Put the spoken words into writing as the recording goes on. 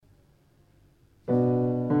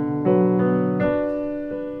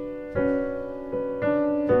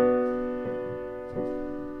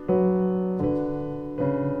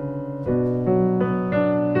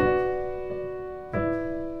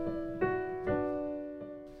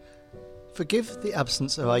Forgive the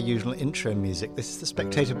absence of our usual intro music. This is the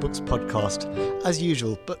Spectator Books podcast, as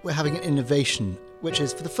usual, but we're having an innovation, which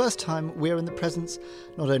is for the first time we're in the presence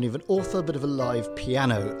not only of an author, but of a live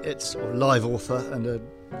piano. It's a live author and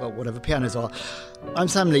whatever pianos are. I'm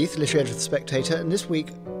Sam Leith, literary editor of The Spectator, and this week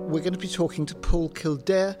we're going to be talking to Paul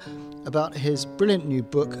Kildea about his brilliant new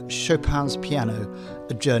book, Chopin's Piano,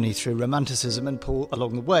 A Journey Through Romanticism, and Paul,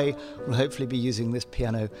 along the way, will hopefully be using this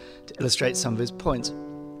piano to illustrate some of his points.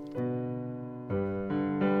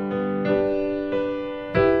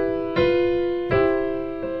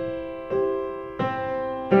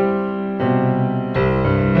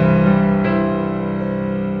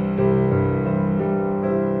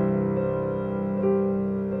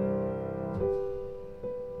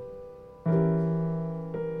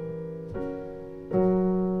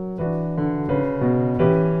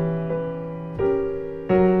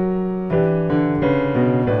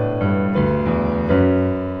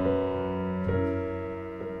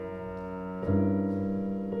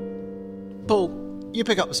 You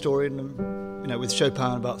pick up the story, with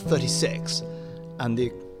Chopin about 36, and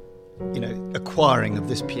the, acquiring of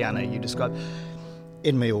this piano you describe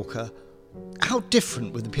in Majorca. How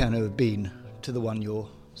different would the piano have been to the one you're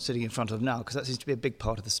sitting in front of now? Because that seems to be a big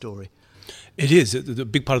part of the story. It is. The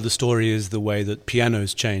big part of the story is the way that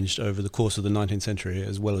pianos changed over the course of the 19th century,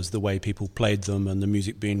 as well as the way people played them and the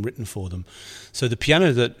music being written for them. So the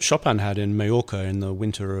piano that Chopin had in Majorca in the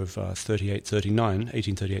winter of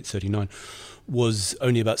 1838-39, was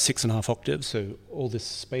only about 6.5 octaves, so all this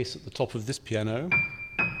space at the top of this piano,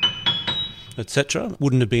 etc.,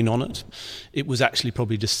 wouldn't have been on it. It was actually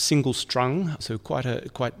probably just single strung, so quite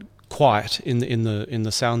quiet in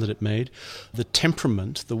the sound that it made. The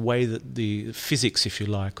temperament, the way that the physics, if you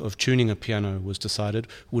like, of tuning a piano was decided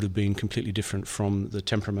would have been completely different from the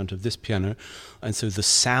temperament of this piano, and so the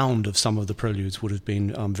sound of some of the preludes would have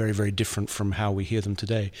been very, very different from how we hear them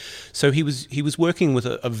today. So he was working with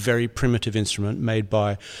a very primitive instrument made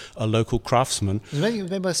by a local craftsman. It was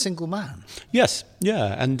made by a single man. Yes,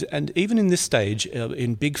 yeah, and even in this stage,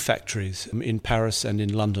 in big factories in Paris and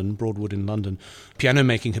in London, Broadwood in London, piano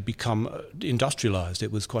making had become industrialized.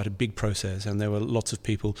 It was quite a big process, and there were lots of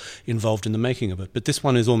people involved in the making of it. But this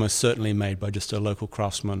one is almost certainly made by just a local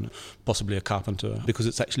craftsman, possibly a carpenter, because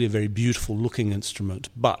it's actually a very beautiful looking instrument,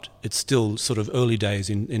 but it's still sort of early days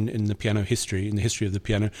in the piano history, in the history of the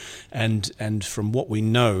piano, and from what we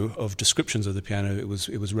know of descriptions of the piano, it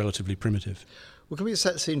was relatively primitive. Well, can we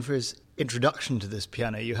set the scene for his introduction to this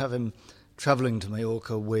piano? You have him travelling to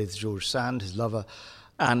Majorca with George Sand, his lover,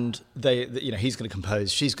 and he's going to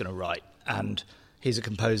compose, she's going to write, and he's a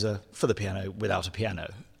composer for the piano without a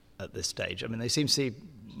piano at this stage. I mean, they seem to see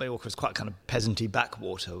Majorca as quite kind of peasanty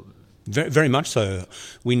backwater. Very, very much so.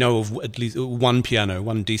 We know of at least one piano,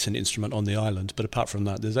 one decent instrument on the island, but apart from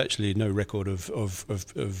that, there's actually no record of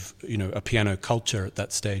a piano culture at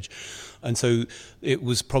that stage. And so it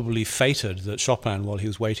was probably fated that Chopin, while he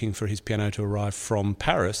was waiting for his piano to arrive from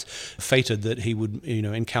Paris, fated that he would,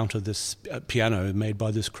 encounter this piano made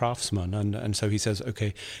by this craftsman. And so he says,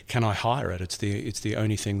 okay, can I hire it? It's the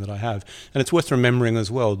only thing that I have. And it's worth remembering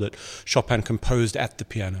as well that Chopin composed at the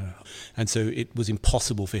piano. And so it was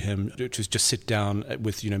impossible for him to just sit down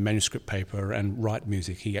with, manuscript paper and write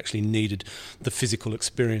music. He actually needed the physical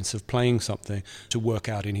experience of playing something to work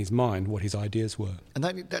out in his mind what his ideas were. And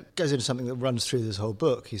that goes into something that runs through this whole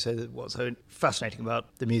book. He said that what's so fascinating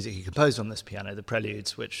about the music he composed on this piano, the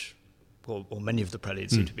Preludes, or many of the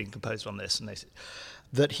Preludes seem to have been composed on this, and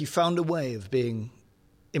that he found a way of being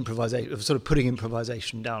improvisation, of sort of putting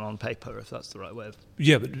improvisation down on paper, if that's the right way of...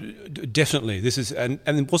 Yeah, but definitely. This is, and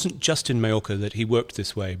it wasn't just in Majorca that he worked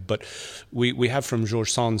this way, but we have from George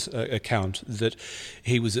Sand's account that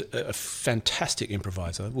he was a fantastic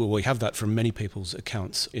improviser. Well, we have that from many people's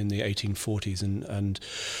accounts in the 1840s,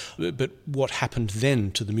 but what happened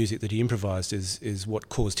then to the music that he improvised is what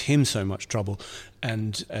caused him so much trouble.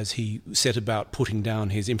 And as he set about putting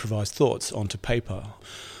down his improvised thoughts onto paper,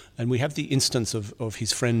 and we have the instance of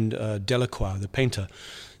his friend Delacroix, the painter,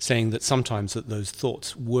 saying that sometimes that those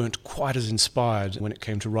thoughts weren't quite as inspired when it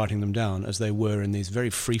came to writing them down as they were in these very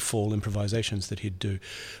free-fall improvisations that he'd do.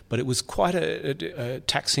 But it was quite a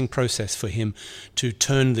taxing process for him to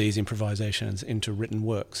turn these improvisations into written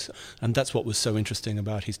works. And that's what was so interesting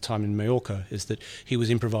about his time in Majorca, is that he was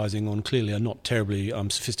improvising on clearly a not terribly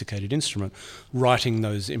sophisticated instrument, writing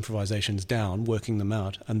those improvisations down, working them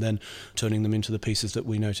out, and then turning them into the pieces that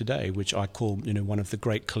we know today, which I call one of the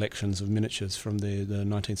great collections of miniatures from the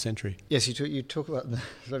 19th 19th century. Yes, you talk about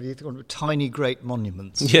tiny great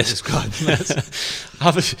monuments. Yes. Describe them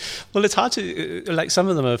as. Well, it's hard to, like, some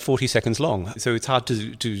of them are 40 seconds long, so it's hard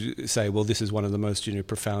to say, well, this is one of the most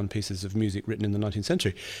profound pieces of music written in the 19th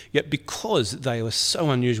century. Yet because they were so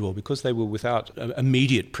unusual, because they were without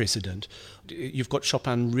immediate precedent, you've got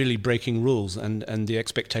Chopin really breaking rules and the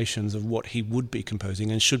expectations of what he would be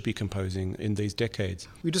composing and should be composing in these decades.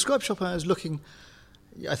 We describe Chopin as looking,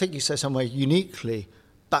 I think you say somewhere, uniquely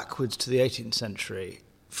backwards to the 18th century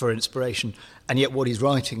for inspiration, and yet what he's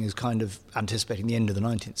writing is kind of anticipating the end of the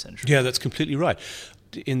 19th century. Yeah, that's completely right.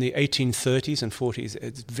 In the 1830s and 40s,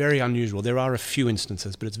 it's very unusual. There are a few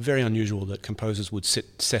instances, but it's very unusual that composers would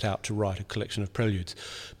set out to write a collection of preludes,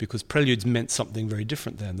 because preludes meant something very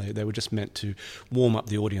different then. They were just meant to warm up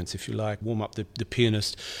the audience, if you like, warm up the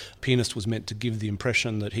pianist. Pianist was meant to give the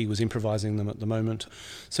impression that he was improvising them at the moment.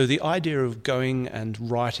 So the idea of going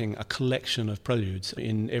and writing a collection of preludes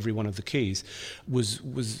in every one of the keys was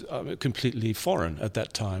completely foreign at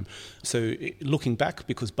that time. So looking back,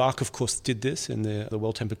 because Bach, of course, did this in the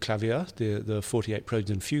Well-Tempered Clavier, the 48 preludes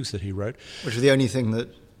and fugues that he wrote. Which was the only thing that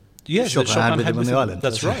Chopin had with him on the island.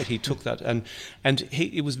 That's right, he took that. And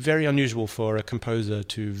it was very unusual for a composer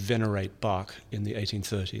to venerate Bach in the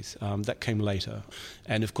 1830s. That came later.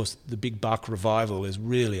 And of course, the big Bach revival is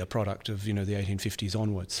really a product of the 1850s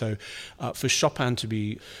onwards. So for Chopin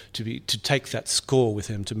to take that score with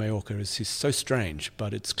him to Majorca is so strange.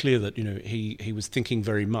 But it's clear that he was thinking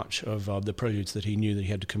very much of the preludes that he knew that he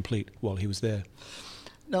had to complete while he was there.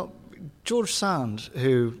 Now, George Sand,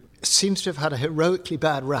 who seems to have had a heroically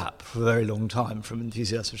bad rap for a very long time from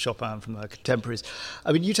enthusiasts of Chopin, from her contemporaries.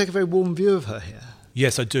 I mean, you take a very warm view of her here.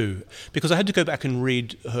 Yes, I do, because I had to go back and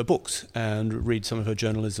read her books and read some of her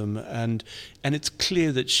journalism, and it's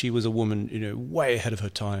clear that she was a woman, way ahead of her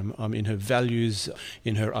time, in her values,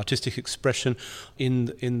 in her artistic expression, in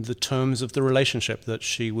the terms of the relationship that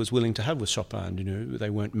she was willing to have with Chopin. They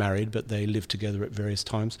weren't married, but they lived together at various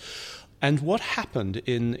times. And what happened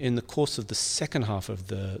in the course of the second half of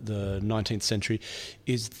the 19th century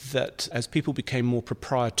is that as people became more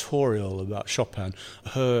proprietorial about Chopin,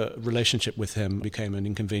 her relationship with him became an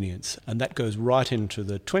inconvenience. And that goes right into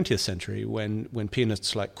the 20th century when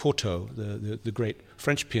pianists like Cortot, the great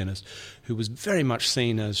French pianist, who was very much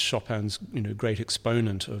seen as Chopin's great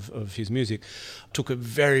exponent of his music, took a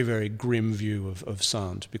very, very grim view of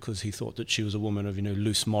Sand, because he thought that she was a woman of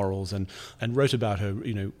loose morals and wrote about her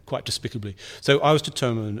quite despicably. So I was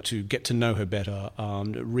determined to get to know her better,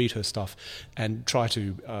 read her stuff, and try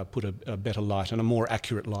to put a better light and a more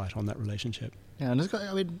accurate light on that relationship. Yeah,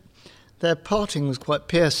 and their parting was quite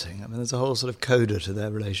piercing. I mean, there's a whole sort of coda to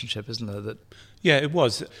their relationship, isn't there? Yeah, it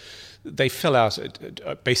was. They fell out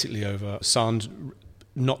basically over Sand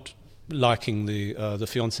not liking the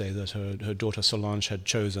fiancé that her daughter Solange had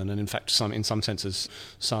chosen, and in fact, in some senses,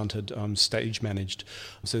 Sand had stage managed.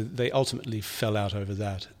 So they ultimately fell out over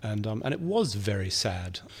that, and it was very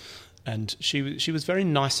sad. And she was very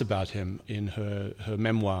nice about him in her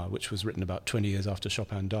memoir, which was written about 20 years after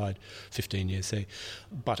Chopin died, 15 years, say.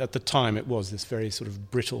 But at the time, it was this very sort of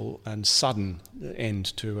brittle and sudden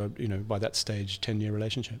end to by that stage, 10-year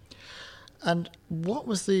relationship. And what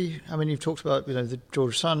was you've talked about, the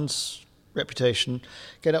George Sand's reputation.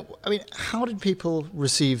 How did people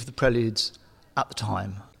receive the preludes at the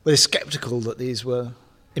time? Were they sceptical that these were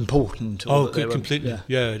important? Completely.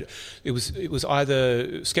 Yeah. It was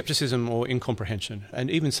either skepticism or incomprehension. And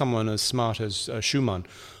even someone as smart as Schumann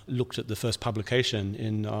looked at the first publication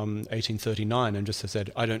in 1839 and just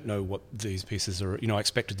said, I don't know what these pieces are. I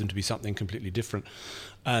expected them to be something completely different.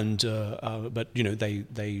 And but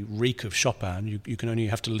they reek of Chopin. You can only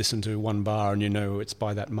have to listen to one bar and it's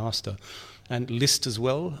by that master. And Liszt as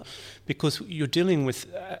well, because you're dealing with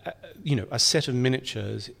a set of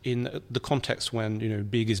miniatures in the context when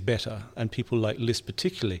big is better, and people like Liszt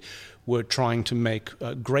particularly were trying to make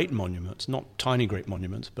great monuments, not tiny great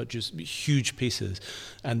monuments, but just huge pieces.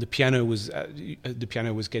 And the piano was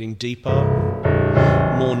getting deeper,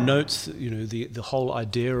 more notes. The whole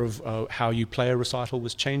idea of how you play a recital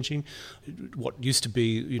was changing. What used to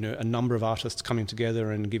be a number of artists coming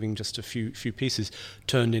together and giving just a few pieces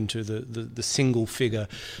turned into the single figure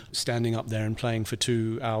standing up there and playing for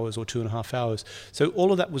 2 hours or 2.5 hours. So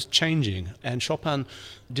all of that was changing, and Chopin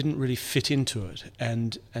didn't really fit into it,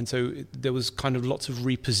 and so there was kind of lots of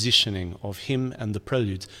repositioning of him and the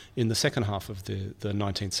preludes in the second half of the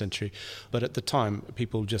 19th century. But at the time,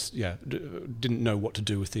 people just didn't know what to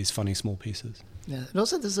do with these funny small pieces. Yeah, and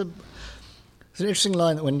also there's an interesting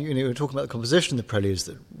line that when you were talking about the composition of the preludes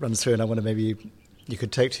that runs through, and I wonder maybe you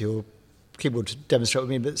could take to your keyboard to demonstrate with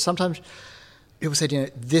me. But sometimes people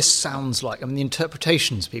said, this sounds like, the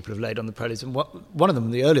interpretations people have laid on the Preludes, and one of them,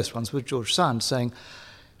 the earliest ones, was George Sand saying,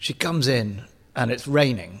 she comes in and it's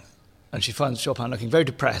raining, and she finds Chopin looking very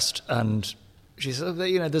depressed, and she says,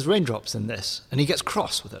 there's raindrops in this, and he gets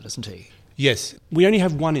cross with it, doesn't he? Yes. We only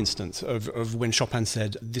have one instance of when Chopin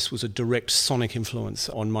said this was a direct sonic influence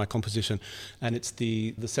on my composition, and it's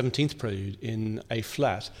the 17th Prelude in A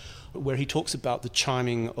flat, where he talks about the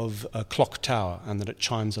chiming of a clock tower and that it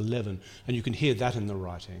chimes 11. And you can hear that in the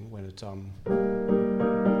writing when it...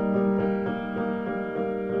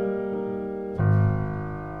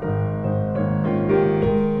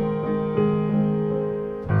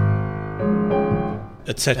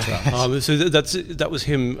 etc. So that was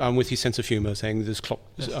him with his sense of humour, saying this clock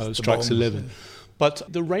strikes 11. But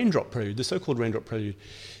the raindrop prelude, the so-called raindrop prelude,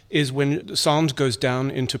 is when Sand goes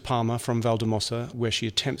down into Parma from Valdemossa, where she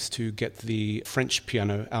attempts to get the French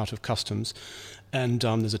piano out of customs. And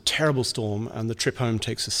there's a terrible storm, and the trip home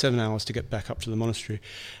takes her 7 hours to get back up to the monastery.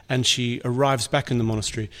 And she arrives back in the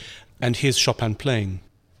monastery and hears Chopin playing.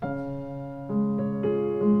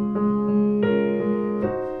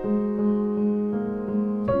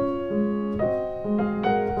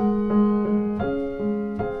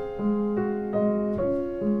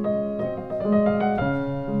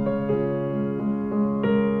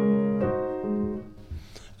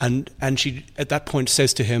 And she, at that point,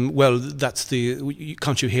 says to him, well,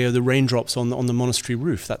 can't you hear the raindrops on the monastery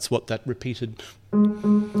roof? That's what that repeated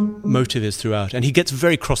motive is throughout. And he gets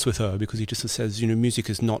very cross with her because he just says, music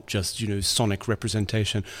is not just, sonic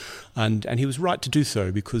representation. And he was right to do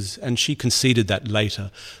so and she conceded that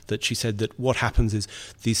later, that she said that what happens is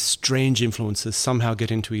these strange influences somehow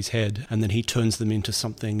get into his head and then he turns them into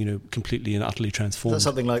something, completely and utterly transformed. That's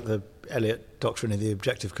something like the Eliot doctrine of the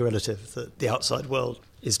objective correlative, that the outside world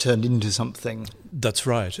is turned into something. That's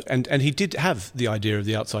right. And he did have the idea of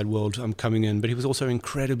the outside world coming in, but he was also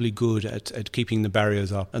incredibly good at keeping the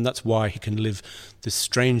barriers up. And that's why he can live this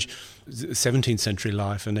strange 17th century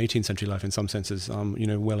life and 18th century life in some senses,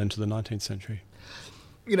 well into the 19th century.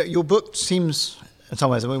 Your book seems, in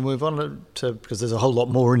some ways, we'll move on to, because there's a whole lot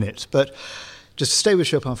more in it, but just to stay with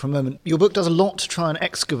Chopin for a moment, your book does a lot to try and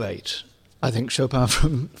excavate, I think,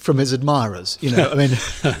 Chopin from his admirers,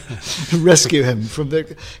 rescue him from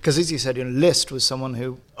because as you said, Liszt was someone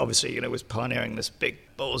who obviously, was pioneering this big,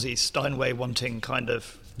 ballsy, Steinway wanting kind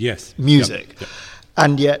of music. Yep.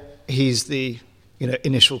 And yet he's the,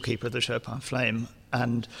 initial keeper of the Chopin flame.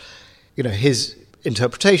 And, his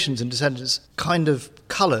interpretations and descendants kind of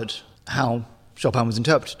coloured how Chopin was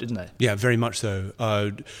interpreted, didn't they? Yeah, very much so.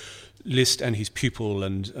 Liszt and his pupil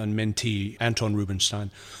and mentee, Anton Rubinstein,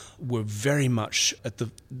 were very much at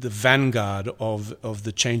the vanguard of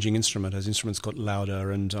the changing instrument as instruments got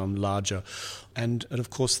louder and larger. And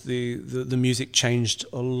of course, the music changed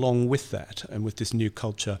along with that and with this new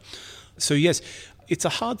culture. So yes, it's a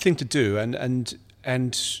hard thing to do.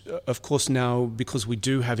 And of course now, because we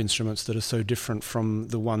do have instruments that are so different from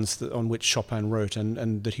the ones on which Chopin wrote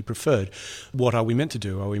and that he preferred, what are we meant to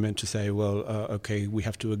do? Are we meant to say, well, okay, we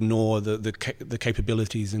have to ignore the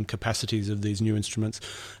capabilities and capacities of these new instruments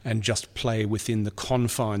and just play within the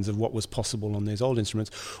confines of what was possible on these old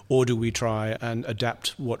instruments? Or do we try and adapt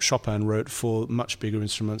what Chopin wrote for much bigger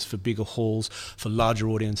instruments, for bigger halls, for larger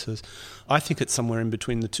audiences? I think it's somewhere in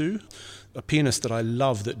between the two. A pianist that I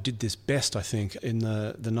love that did this best, I think, in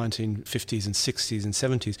the 1950s and 60s and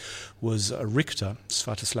 70s was Richter,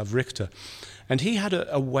 Svatoslav Richter. And he had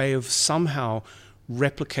a way of somehow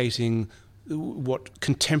replicating what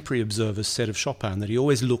contemporary observers said of Chopin, that he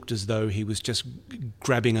always looked as though he was just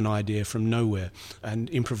grabbing an idea from nowhere and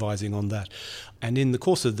improvising on that. And in the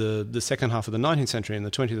course of the second half of the 19th century and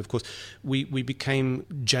the 20th, of course, we became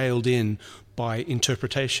jailed in by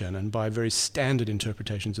interpretation and by very standard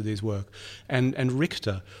interpretations of these work. And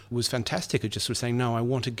Richter was fantastic at just sort of saying, no, I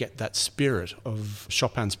want to get that spirit of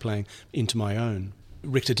Chopin's playing into my own.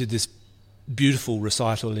 Richter did this beautiful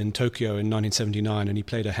recital in Tokyo in 1979, and he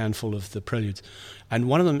played a handful of the Preludes. And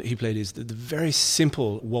one of them he played is the very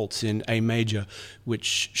simple waltz in A major,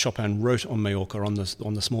 which Chopin wrote on Majorca on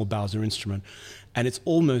the small Bowser instrument. And it's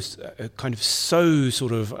almost kind of so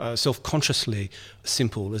sort of self-consciously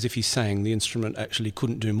simple, as if he's saying the instrument actually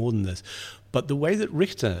couldn't do more than this. But the way that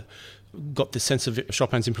Richter got the sense of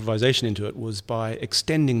Chopin's improvisation into it was by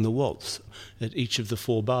extending the waltz at each of the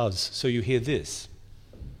four bars. So you hear this.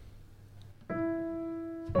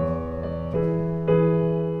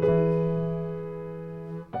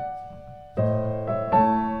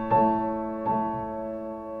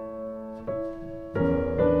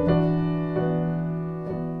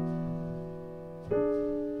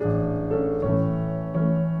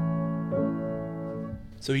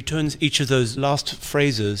 So he turns each of those last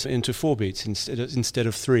phrases into 4 beats instead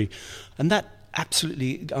of 3, and that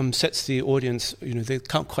absolutely sets the audience. They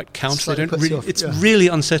can't quite count. They don't really. It's really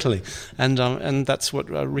unsettling, and that's what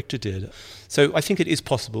Richter did. So I think it is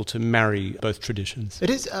possible to marry both traditions. It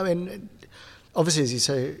is. I mean, obviously, as you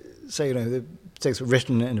say, the things were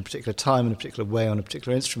written in a particular time, in a particular way, on a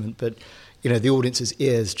particular instrument, but the audience's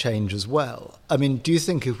ears change as well. I mean, do you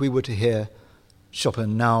think if we were to hear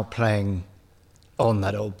Chopin now playing on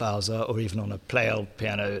that old Bowser, or even on a Pleyel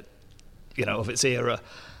piano, of its era,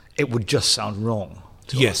 it would just sound wrong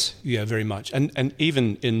to us? Yes, yeah, very much. And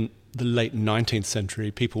even in the late 19th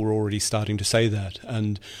century, people were already starting to say that.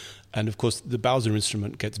 And of course, the Bowser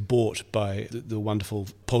instrument gets bought by the wonderful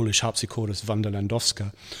Polish harpsichordist Wanda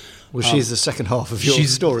Landowska. Well, she's the second half of your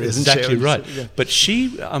story, isn't she? Exactly right. Yeah. But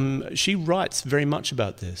she writes very much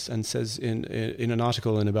about this and says in an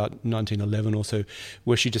article in about 1911 or so,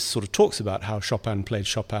 where she just sort of talks about how Chopin played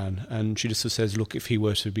Chopin, and she just sort of says, look, if he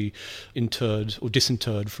were to be interred or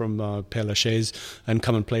disinterred from Père Lachaise and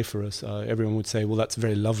come and play for us, everyone would say, well, that's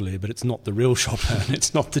very lovely, but it's not the real Chopin,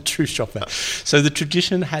 it's not the true Chopin. So the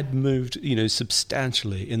tradition had moved,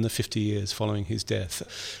 substantially in the 50 years following his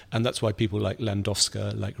death, and that's why people like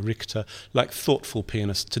Landowska, like Richter, like thoughtful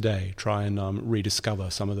pianists today, try and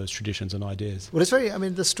rediscover some of those traditions and ideas. Well, it's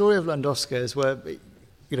the story of Landowska is where,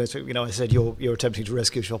 I said you're attempting to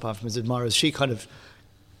rescue Chopin from his admirers. She kind of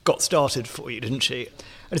got started for you, didn't she?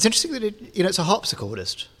 And it's interesting that it's a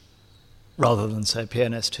harpsichordist rather than, say, a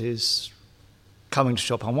pianist who's coming to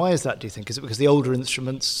Chopin. Why is that, do you think? Is it because the older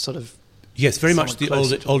instruments sort of... Yes, very much the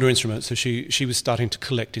older instruments. So she was starting to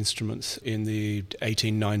collect instruments in the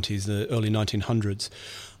 1890s, the early 1900s.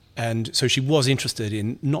 And so she was interested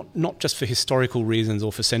in, not just for historical reasons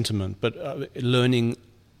or for sentiment, but learning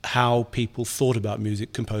how people thought about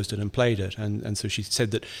music, composed it and played it. And so she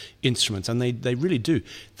said that instruments, and they really do,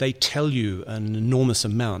 they tell you an enormous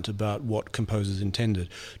amount about what composers intended,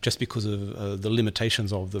 just because of the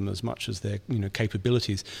limitations of them as much as their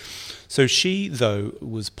capabilities. So she, though,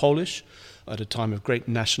 was Polish at a time of great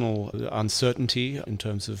national uncertainty in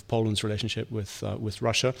terms of Poland's relationship with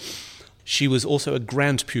Russia. She was also a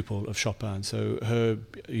grand pupil of Chopin, so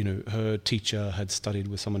her teacher had studied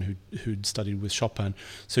with someone who'd studied with Chopin,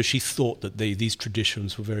 so she thought that these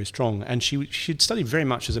traditions were very strong, and she'd studied very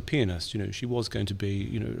much as a pianist. She was going to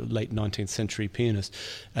be late 19th century pianist,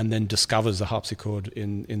 and then discovers the harpsichord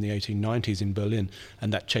in the 1890s in Berlin,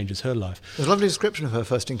 and that changes her life. There's a lovely description of her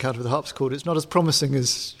first encounter with the harpsichord. It's not as promising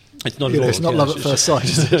as... It's not at all. It's not love at first sight,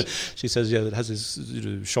 is it? She says, it has this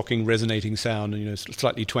shocking, resonating sound, and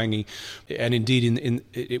slightly twangy. And indeed,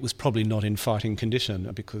 it was probably not in fighting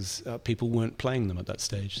condition because people weren't playing them at that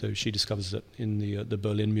stage. So she discovers it in the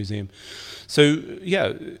Berlin Museum. So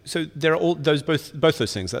so there are all those both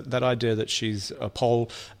those things. That idea that she's a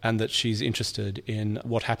Pole and that she's interested in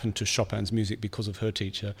what happened to Chopin's music because of her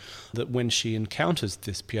teacher. That when she encounters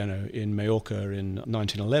this piano in Majorca in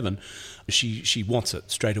 1911, she wants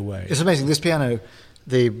it straight away. It's amazing. This piano,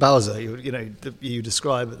 the Bowser, you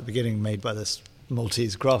describe at the beginning, made by this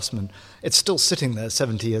Maltese craftsman, it's still sitting there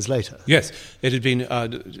 70 years later. Yes, it had been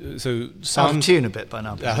out of tune a bit by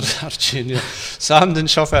now. Out of tune, yeah. Sand and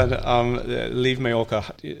Chopin leave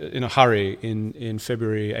Majorca in a hurry in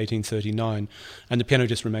February 1839, and the piano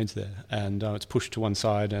just remains there, and it's pushed to one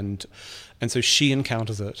side, and so she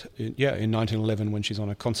encounters it, in 1911 when she's on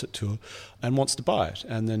a concert tour, and wants to buy it,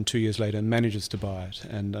 and then 2 years later manages to buy it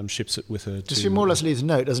and ships it with her. She more or less leaves a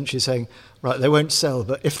note, doesn't she, saying, right, they won't sell,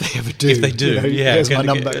 but if they ever do, here's my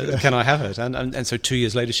number. Can I have it? And so 2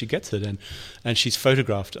 years later she gets it, and she's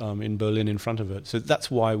photographed in Berlin in front of it. So that's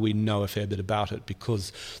why we know a fair bit about it,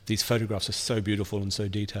 because these photographs are so beautiful and so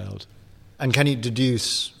detailed. And can you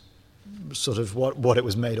deduce sort of what it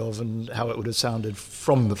was made of and how it would have sounded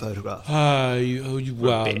from the photograph? A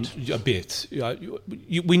bit.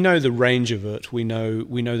 We know the range of it. We know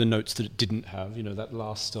the notes that it didn't have. That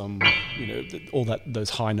last, those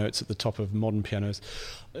high notes at the top of modern pianos.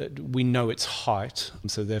 We know its height,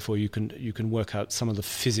 so therefore you can work out some of the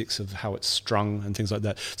physics of how it's strung and things like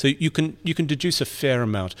that. So you can deduce a fair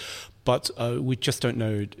amount, but we just don't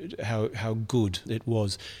know how good it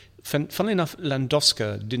was. Funnily enough,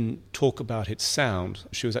 Landowska didn't talk about its sound.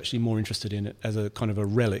 She was actually more interested in it as a kind of a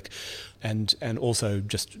relic, and also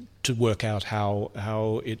just to work out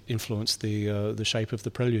how it influenced the shape of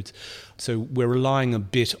the Preludes. So we're relying a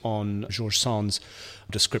bit on George Sand's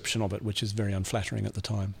description of it, which is very unflattering at the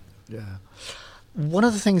time. Yeah. One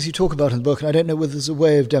of the things you talk about in the book, and I don't know whether there's a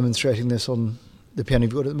way of demonstrating this on the piano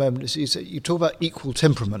you've got at the moment, is you talk about equal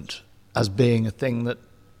temperament as being a thing that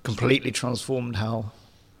completely transformed how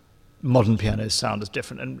modern pianos sound as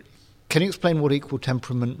different. And Can you explain what equal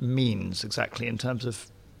temperament means exactly in terms of,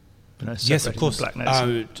 yes, of course. Black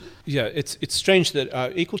notes? It's strange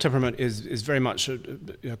that equal temperament is very much a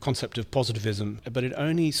concept of positivism, but it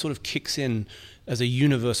only sort of kicks in as a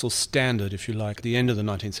universal standard, if you like, at the end of the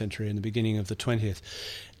 19th century and the beginning of the 20th.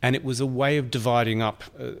 And it was a way of dividing up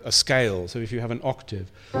a scale. So if you have an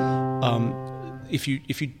octave, how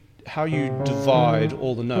you divide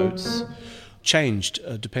all the notes changed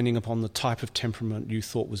depending upon the type of temperament you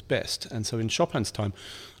thought was best. And so in Chopin's time,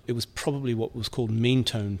 it was probably what was called mean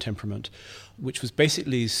tone temperament, which was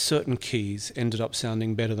basically certain keys ended up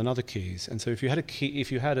sounding better than other keys. And so if you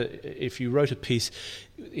wrote a piece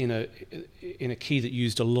in a key that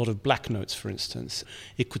used a lot of black notes, for instance,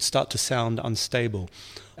 it could start to sound unstable.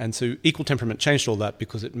 And so equal temperament changed all that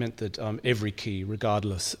because it meant that every key,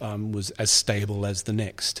 regardless, was as stable as the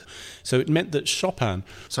next. So it meant that Chopin...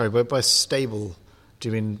 Sorry, by stable, do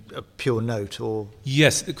you mean a pure note or...?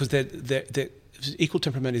 Yes, because they're equal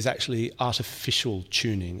temperament is actually artificial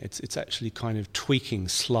tuning. It's actually kind of tweaking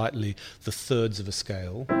slightly the thirds of a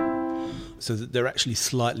scale so that they're actually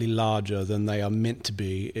slightly larger than they are meant to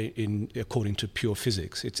be according to pure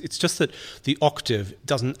physics. It's just that the octave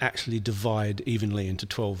doesn't actually divide evenly into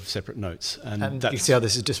 12 separate notes. And you see how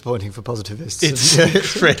this is disappointing for positivists. It's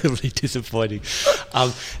incredibly disappointing.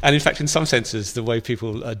 And in fact, in some senses, the way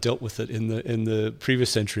people dealt with it in the previous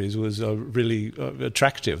centuries was really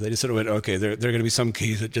attractive. They just sort of went, okay, there are going to be some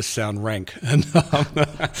keys that just sound rank. And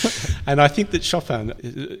I think that Chopin,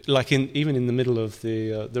 even in the middle of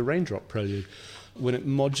the Raindrop Prelude, when it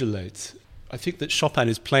modulates, I think that Chopin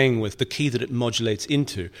is playing with the key that it modulates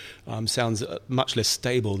into sounds much less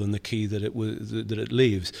stable than the key that it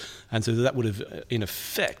leaves, and so that would have, in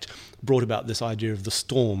effect, brought about this idea of the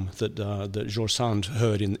storm that George Sand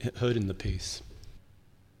heard in the piece.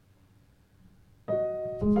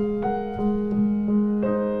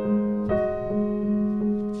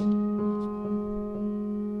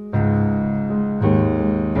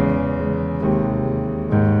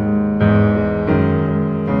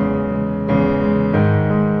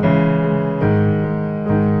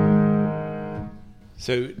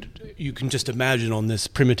 So you can just imagine on this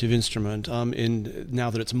primitive instrument, now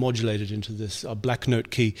that it's modulated into this black note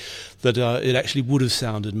key, that it actually would have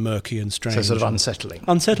sounded murky and strange. So sort of unsettling.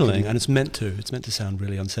 Unsettling, and it's meant to sound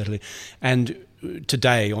really unsettling. And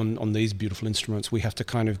today, on these beautiful instruments, we have to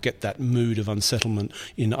kind of get that mood of unsettlement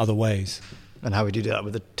in other ways. And how would you do that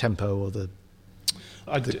with the tempo or the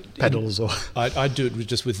pedals? I do it with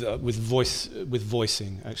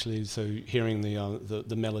voicing, actually. So hearing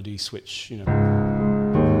the melody switch,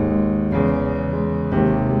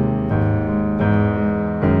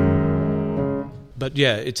 But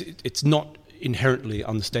yeah, it's not inherently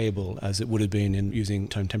unstable as it would have been in using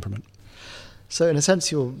tone temperament. So in a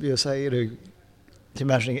sense, you're saying,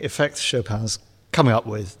 imagining effects Chopin's coming up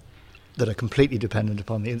with that are completely dependent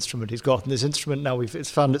upon the instrument he's got. And this instrument now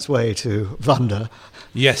it's found its way to Wanda.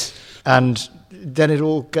 Yes. And then it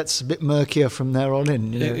all gets a bit murkier from there on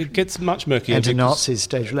in. It gets much murkier. Enter Nazis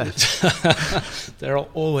stage left. There are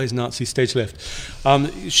always Nazis stage left.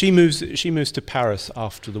 She moves to Paris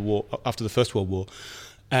after the First World War.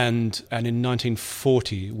 And in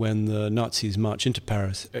 1940, when the Nazis march into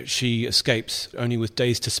Paris, she escapes only with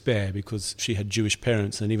days to spare because she had Jewish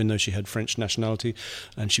parents, and even though she had French nationality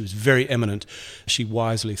and she was very eminent, she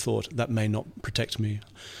wisely thought, that may not protect me.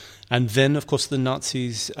 And then, of course, the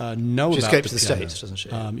Nazis know about the She escapes the the piano. States, doesn't she?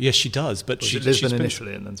 Yes, she does. But she Lisbon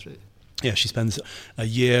initially and then through. Yeah, she spends a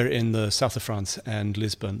year in the south of France and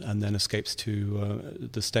Lisbon and then escapes to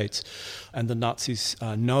the States. And the Nazis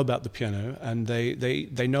know about the piano, and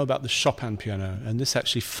they know about the Chopin piano. And this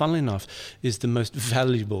actually, funnily enough, is the most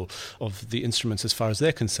valuable of the instruments as far as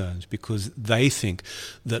they're concerned, because they think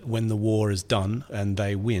that when the war is done and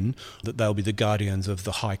they win, that they'll be the guardians of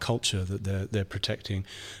the high culture that they're protecting,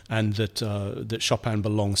 and that Chopin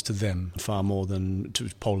belongs to them far more than to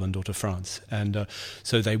Poland or to France. And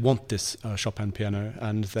so they want this Chopin piano,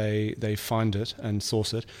 and they find it and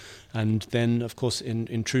source it, and then of course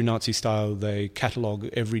in true Nazi style they catalogue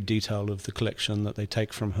every detail of the collection that they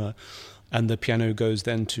take from her, and the piano goes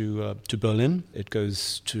then to Berlin. It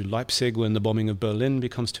goes to Leipzig when the bombing of Berlin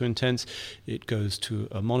becomes too intense. It goes to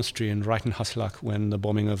a monastery in Reichenhallach when the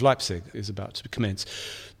bombing of Leipzig is about to commence.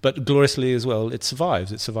 But gloriously as well, it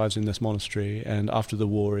survives. It survives in this monastery, and after the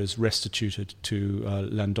war is restituted to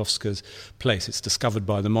Landowska's place. It's discovered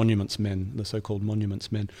by the monuments men, the so-called monuments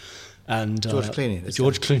men. And George Clooney.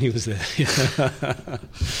 George Clooney was there.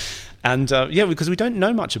 And because we don't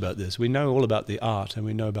know much about this. We know all about the art and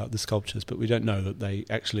we know about the sculptures, but we don't know that they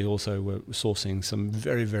actually also were sourcing some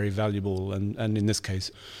very, very valuable and in this case,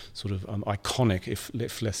 sort of iconic,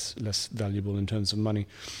 if less valuable in terms of money.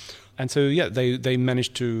 And so, they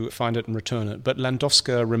managed to find it and return it. But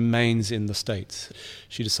Landowska remains in the States.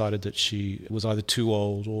 She decided that she was either too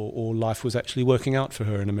old or life was actually working out for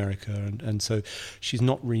her in America. And so she's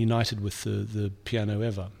not reunited with the piano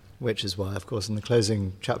ever. Which is why, of course, in the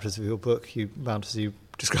closing chapters of your book, you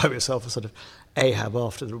describe yourself as sort of Ahab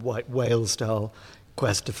after the white whale-style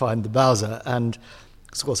quest to find the Bowser. And,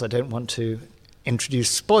 of course, I don't want to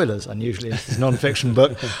introduce spoilers, unusually, in this non-fiction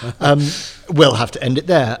book. We'll have to end it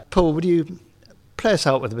there. Paul, would you play us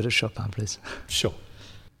out with a bit of Chopin, please? Sure.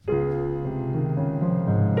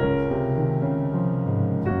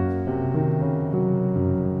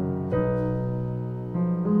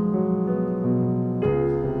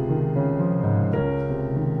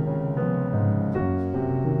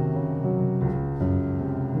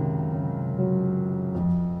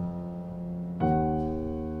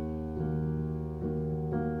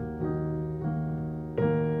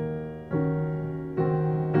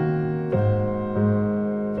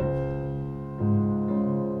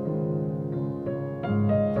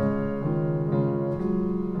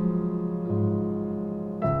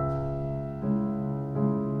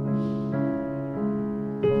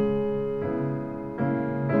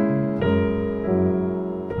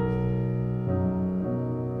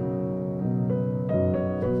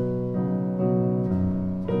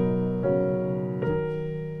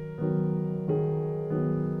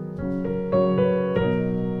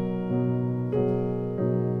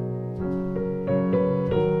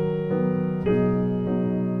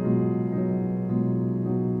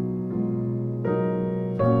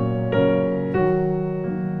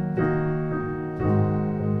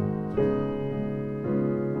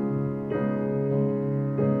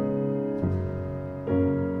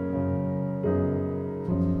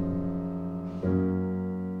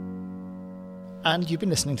 And you've been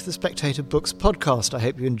listening to the Spectator Books podcast. I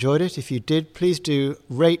hope you enjoyed it. If you did, please do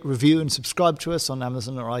rate, review and subscribe to us on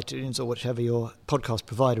Amazon or iTunes or whichever your podcast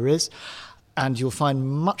provider is. And you'll find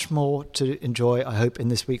much more to enjoy, I hope, in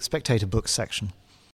this week's Spectator Books section.